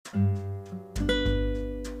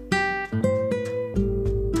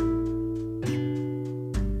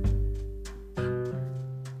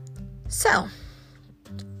So,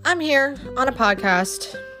 I'm here on a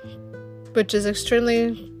podcast, which is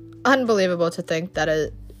extremely unbelievable to think that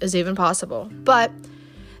it is even possible. But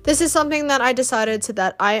this is something that I decided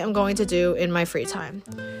that I am going to do in my free time.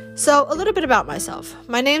 So, a little bit about myself.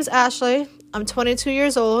 My name's Ashley. I'm 22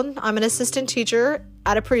 years old. I'm an assistant teacher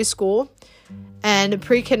at a preschool and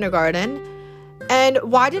pre-kindergarten. And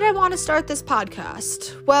why did I want to start this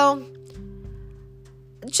podcast? Well,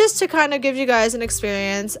 just to kind of give you guys an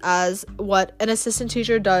experience as what an assistant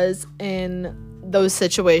teacher does in those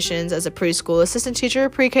situations as a preschool assistant teacher,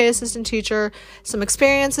 pre-K assistant teacher, some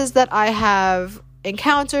experiences that I have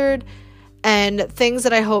encountered, and things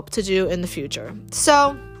that I hope to do in the future.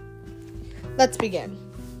 So, let's begin.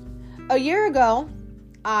 A year ago,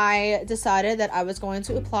 I decided that I was going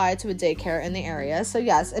to apply to a daycare in the area. So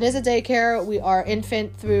yes, it is a daycare. We are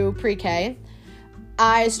infant through pre-K.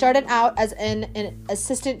 I started out as an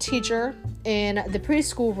assistant teacher in the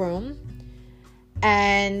preschool room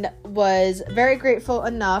and was very grateful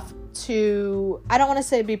enough to, I don't want to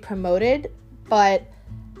say be promoted, but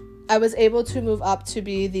I was able to move up to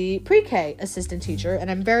be the pre-K assistant teacher, and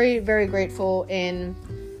I'm very, very grateful in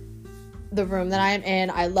the room that I am in.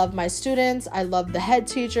 I love my students. I love the head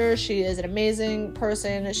teacher. She is an amazing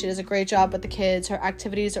person. She does a great job with the kids. Her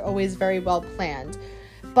activities are always very well planned.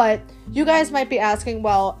 But you guys might be asking,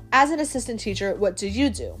 well, as an assistant teacher, what do you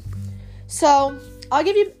do? So I'll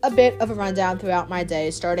give you a bit of a rundown throughout my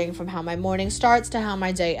day, starting from how my morning starts to how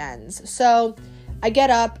my day ends. So I get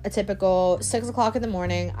up a typical 6 o'clock in the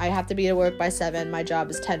morning. I have to be at work by 7. My job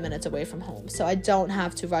is 10 minutes away from home, so I don't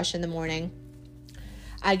have to rush in the morning.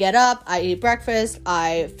 I get up, I eat breakfast,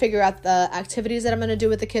 I figure out the activities that I'm going to do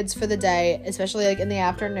with the kids for the day, especially like in the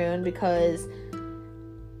afternoon, because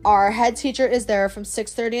our head teacher is there from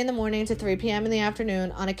 6:30 in the morning to 3 p.m. in the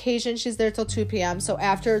afternoon. On occasion, she's there till 2 p.m. So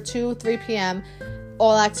after 3 p.m.,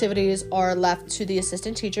 all activities are left to the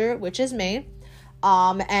assistant teacher, which is me.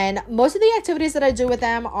 And most of the activities that I do with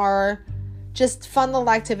them are just fun little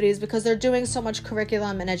activities because they're doing so much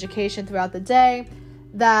curriculum and education throughout the day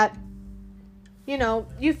that, you know,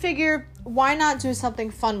 you figure, why not do something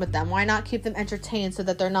fun with them? Why not keep them entertained so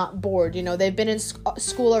that they're not bored? You know, they've been in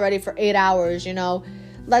school already for 8 hours, you know.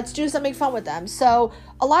 Let's do something fun with them. So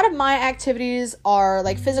a lot of my activities are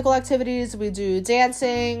like physical activities. We do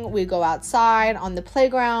dancing. We go outside on the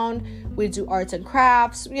playground. We do arts and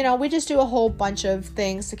crafts. You know, we just do a whole bunch of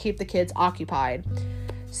things to keep the kids occupied.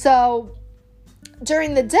 So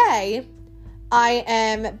during the day, I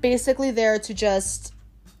am basically there to just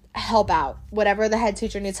help out. Whatever the head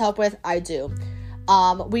teacher needs help with, I do.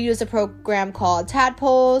 We use a program called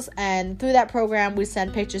Tadpoles, and through that program, we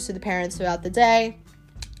send pictures to the parents throughout the day.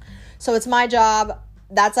 So it's my job,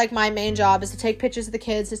 that's like my main job, is to take pictures of the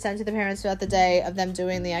kids to send to the parents throughout the day of them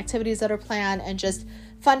doing the activities that are planned, and just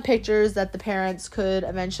fun pictures that the parents could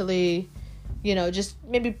eventually, you know, just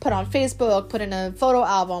maybe put on Facebook, put in a photo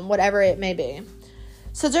album, whatever it may be.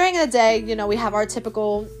 So during the day, you know, we have our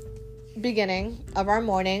typical beginning of our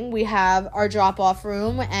morning. We have our drop-off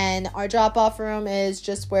room, and our drop-off room is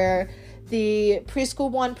just where the preschool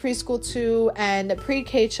 1, preschool 2, and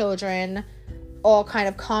pre-K children all kind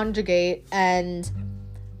of conjugate and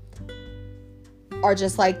are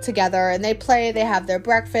just like together, and they play, they have their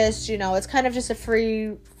breakfast, you know, it's kind of just a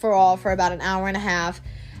free for all for about an hour and a half.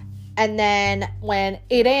 And then when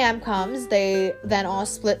 8 a.m. comes, they then all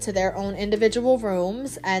split to their own individual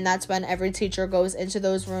rooms, and that's when every teacher goes into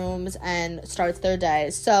those rooms and starts their day.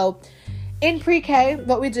 So in pre-K,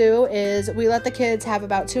 what we do is we let the kids have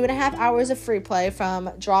about 2.5 hours of free play from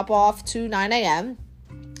drop off to 9 a.m.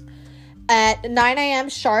 At 9 a.m.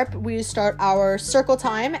 sharp, we start our circle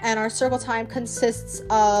time, and our circle time consists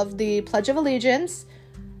of the Pledge of Allegiance,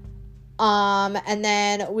 and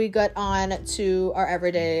then we get on to our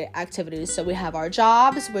everyday activities. So we have our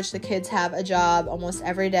jobs, which the kids have a job almost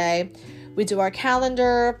every day. We do our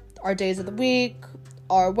calendar, our days of the week,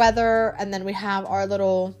 our weather, and then we have our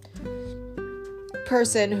little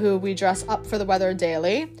person who we dress up for the weather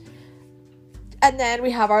daily. And then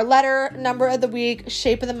we have our letter, number of the week,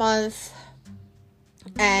 shape of the month,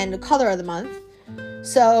 and color of the month.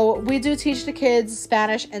 So we do teach the kids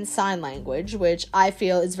Spanish and sign language, which I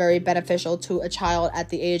feel is very beneficial to a child at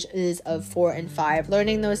the ages of 4 and 5.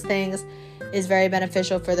 Learning those things is very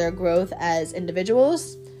beneficial for their growth as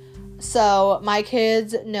individuals. So my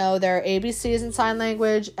kids know their ABCs in sign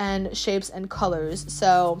language and shapes and colors.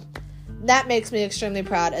 So that makes me extremely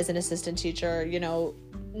proud as an assistant teacher, you know,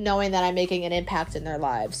 knowing that I'm making an impact in their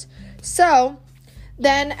lives. So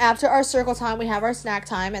then after our circle time, we have our snack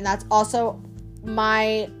time, and that's also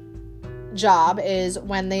my job is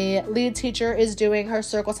when the lead teacher is doing her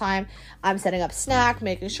circle time, I'm setting up snack,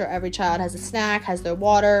 making sure every child has a snack, has their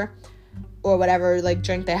water or whatever like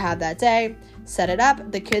drink they have that day. Set it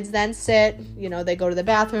up. The kids then sit, they go to the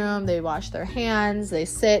bathroom, they wash their hands, they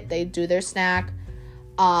sit, they do their snack.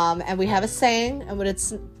 And we have a saying,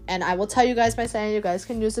 and I will tell you guys my saying. You guys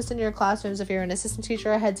can use this in your classrooms if you're an assistant teacher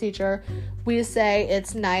or a head teacher. We say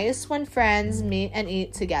it's nice when friends meet and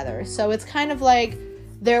eat together. So it's kind of like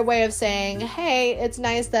their way of saying, hey, it's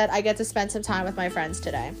nice that I get to spend some time with my friends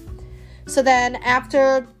today. So then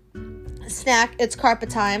after snack, it's carpet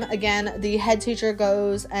time. Again, the head teacher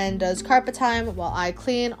goes and does carpet time while I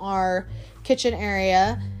clean our kitchen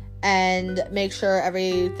area and make sure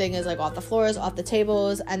everything is like off the floors, off the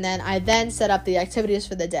tables, and then I set up the activities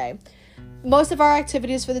for the day. Most of our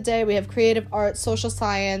activities for the day, we have creative arts, social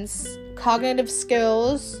science, cognitive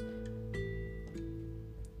skills,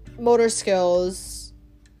 motor skills,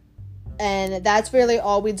 and that's really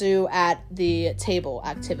all we do at the table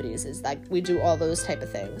activities, is like we do all those type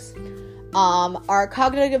of things. Our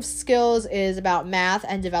cognitive skills is about math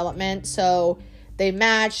and development, so they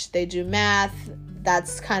match, they do math.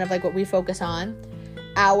 That's kind of like what we focus on.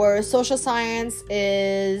 Our social science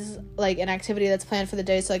is like an activity that's planned for the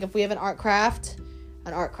day. So like if we have if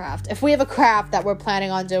we have a craft that we're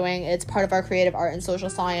planning on doing, it's part of our creative art and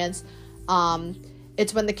social science.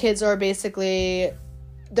 It's when the kids are basically,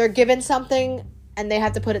 they're given something and they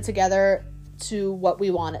have to put it together to what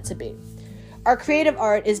we want it to be. Our creative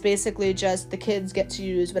art is basically just the kids get to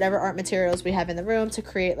use whatever art materials we have in the room to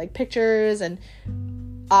create like pictures and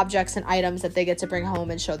objects and items that they get to bring home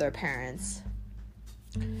and show their parents.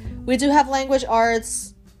 We do have language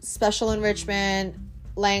arts, special enrichment,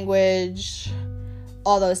 language,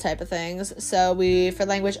 all those type of things. So for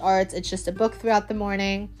language arts, it's just a book throughout the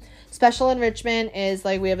morning. Special enrichment is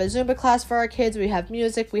like we have a Zumba class for our kids. We have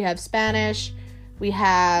music, we have Spanish, we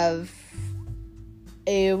have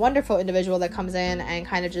a wonderful individual that comes in and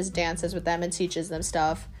kind of just dances with them and teaches them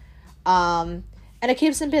stuff. And it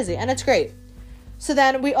keeps them busy and it's great. So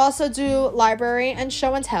then we also do library and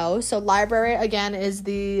show and tell. So library, again, is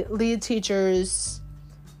the lead teacher's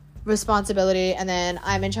responsibility. And then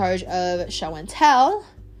I'm in charge of show and tell,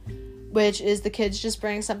 which is the kids just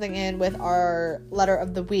bring something in with our letter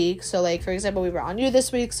of the week. So like, for example, we were on U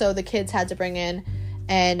this week. So the kids had to bring in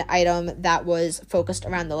an item that was focused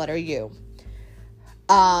around the letter U.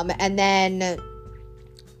 And then,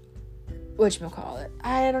 whatchamacallit?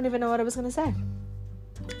 I don't even know what I was going to say.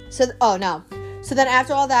 So then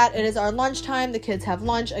after all that, it is our lunchtime. The kids have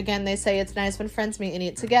lunch. Again, they say it's nice when friends meet and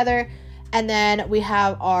eat together. And then we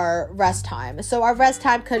have our rest time. So our rest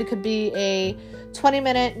time could be a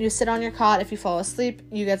 20-minute, you sit on your cot. If you fall asleep,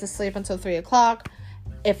 you get to sleep until 3 o'clock.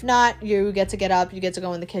 If not, you get to get up, you get to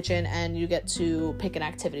go in the kitchen, and you get to pick an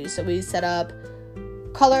activity. So we set up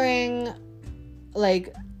coloring,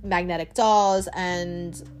 like magnetic dolls,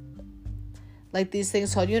 and like these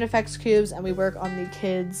things called Unifex cubes, and we work on the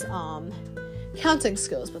kids' counting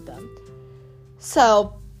skills with them.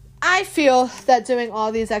 So I feel that doing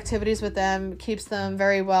all these activities with them keeps them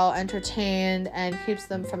very well entertained and keeps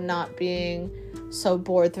them from not being so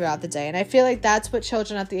bored throughout the day. And I feel like that's what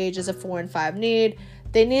children at the ages of 4 and 5 need.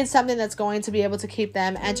 They need something that's going to be able to keep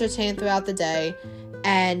them entertained throughout the day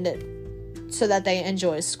and so that they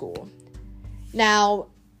enjoy school. Now,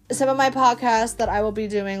 some of my podcasts that I will be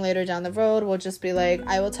doing later down the road will just be like,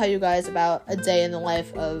 I will tell you guys about a day in the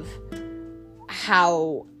life of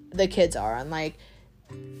how the kids are, and like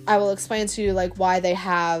I will explain to you like why they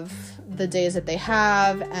have the days that they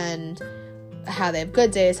have, and how they have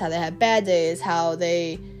good days, how they have bad days,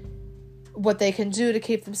 what they can do to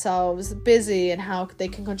keep themselves busy, and how they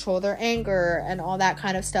can control their anger and all that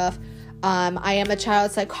kind of stuff. I am a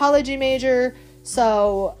child psychology major,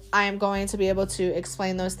 so I am going to be able to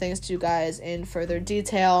explain those things to you guys in further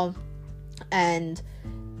detail and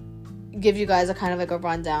give you guys a kind of like a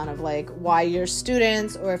rundown of like why your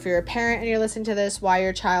students, or if you're a parent and you're listening to this, why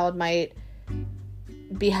your child might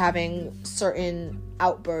be having certain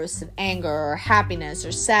outbursts of anger or happiness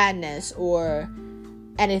or sadness or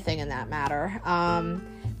anything in that matter.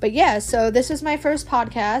 But yeah, so this was my first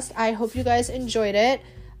podcast. I hope you guys enjoyed it.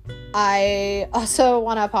 I also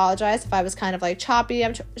want to apologize if I was kind of like choppy.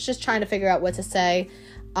 I'm just trying to figure out what to say.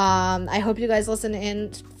 I hope you guys listen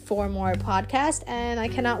in for more podcasts, and I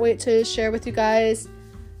cannot wait to share with you guys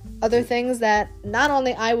other things that not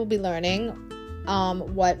only I will be learning,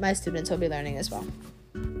 what my students will be learning as well.